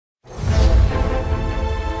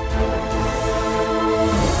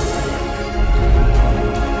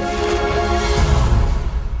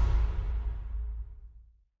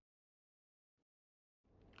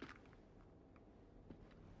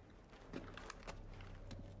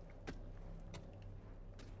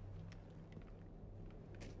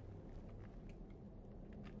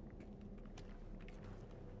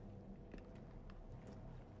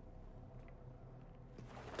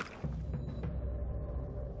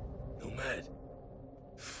med.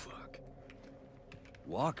 Fuck.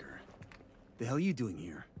 Walker? The hell are you doing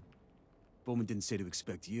here? Bowman didn't say to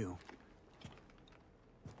expect you.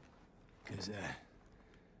 'Cause that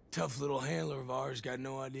tough little handler of ours got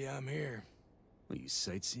no idea I'm here. Are you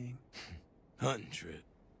sightseeing? Hunting trip.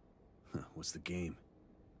 Huh, what's the game?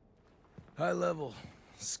 High-level,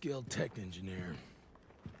 skilled tech engineer.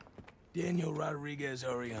 Daniel Rodriguez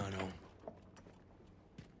Arellano.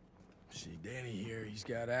 See, Danny here, he's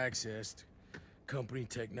got access to company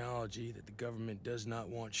technology that the government does not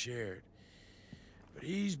want shared. But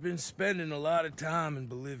he's been spending a lot of time in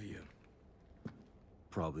Bolivia.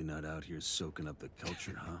 Probably not out here soaking up the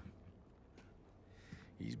culture, huh?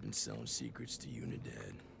 He's been selling secrets to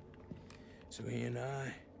Unidad. So he and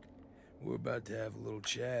we're about to have a little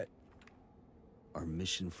chat. Our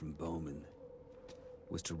mission from Bowman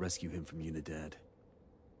was to rescue him from Unidad.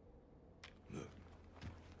 Look,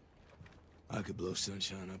 I could blow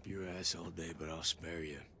sunshine up your ass all day, but I'll spare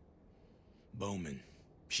you. Bowman,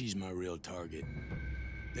 she's my real target.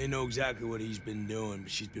 They know exactly what he's been doing,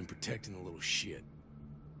 but she's been protecting the little shit.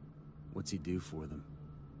 What's he do for them?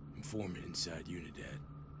 Informant inside Unidad.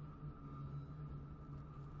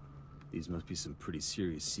 These must be some pretty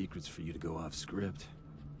serious secrets for you to go off script.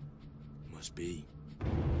 Must be.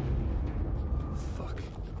 Fuck.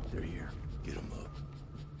 They're here. Get him up.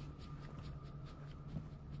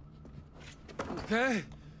 Okay.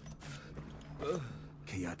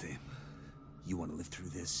 Kayate, you want to live through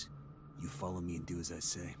this? You follow me and do as I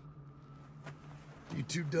say. You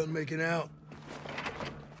two done making out?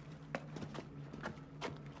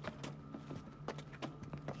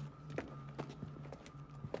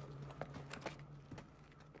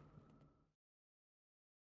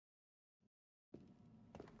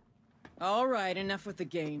 All right, enough with the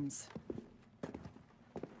games.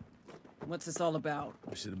 What's this all about?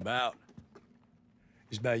 What's it about?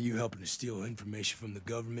 It's about you helping to steal information from the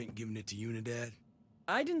government and giving it to Unidad?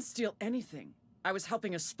 I didn't steal anything. I was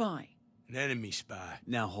helping a spy. An enemy spy.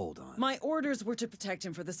 Now hold on. My orders were to protect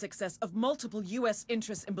him for the success of multiple U.S.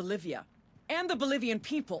 interests in Bolivia. And the Bolivian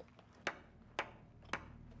people.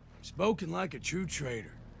 Spoken like a true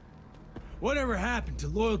traitor. Whatever happened to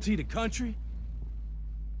loyalty to country?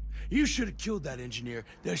 You should have killed that engineer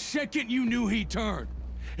the second you knew he turned.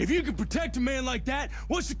 If you could protect a man like that,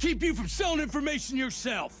 what's to keep you from selling information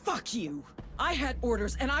yourself? Fuck you! I had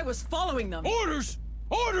orders and I was following them. Orders?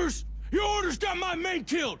 Orders? Your orders got my men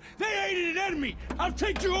killed! They aided an enemy! I'll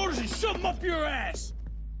take your orders and shove them up your ass!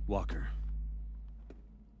 Walker.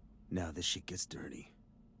 Now this shit gets dirty.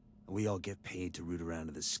 We all get paid to root around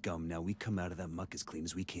to the scum. Now we come out of that muck as clean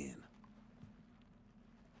as we can.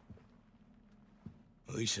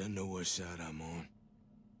 At least I know what side I'm on.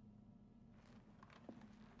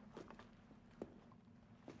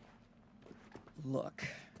 Look.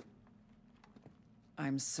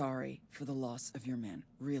 I'm sorry for the loss of your men,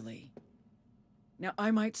 really. Now,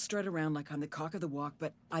 I might strut around like I'm the cock of the walk,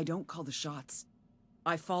 but I don't call the shots.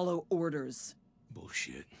 I follow orders.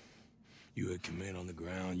 Bullshit. You had command on the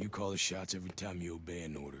ground, you call the shots every time you obey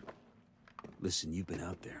an order. Listen, you've been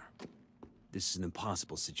out there. This is an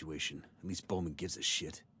impossible situation. At least Bowman gives a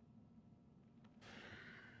shit.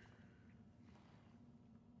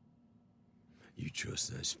 You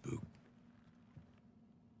trust that spook?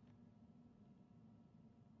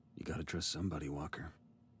 You gotta trust somebody, Walker.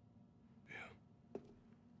 Yeah.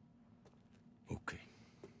 Okay.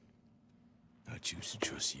 I choose to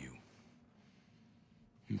trust you.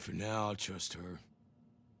 And for now, I'll trust her.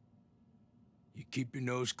 You keep your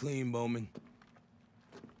nose clean, Bowman.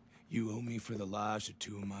 You owe me for the lives of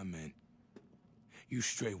two of my men. You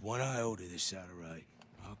stray one iota this side of right,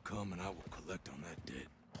 I'll come and I will collect on that debt.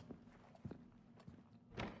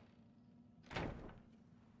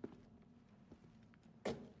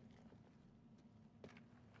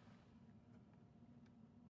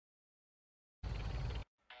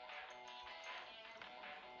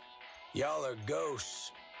 Y'all are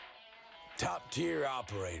ghosts. Top-tier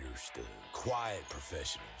operators, the quiet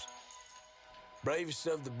professionals. Bravest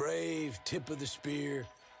of the brave, tip of the spear.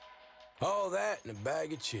 All that in a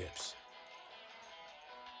bag of chips.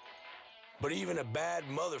 But even a bad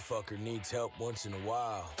motherfucker needs help once in a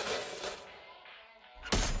while.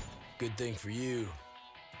 Good thing for you.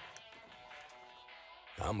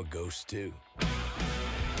 I'm a ghost too.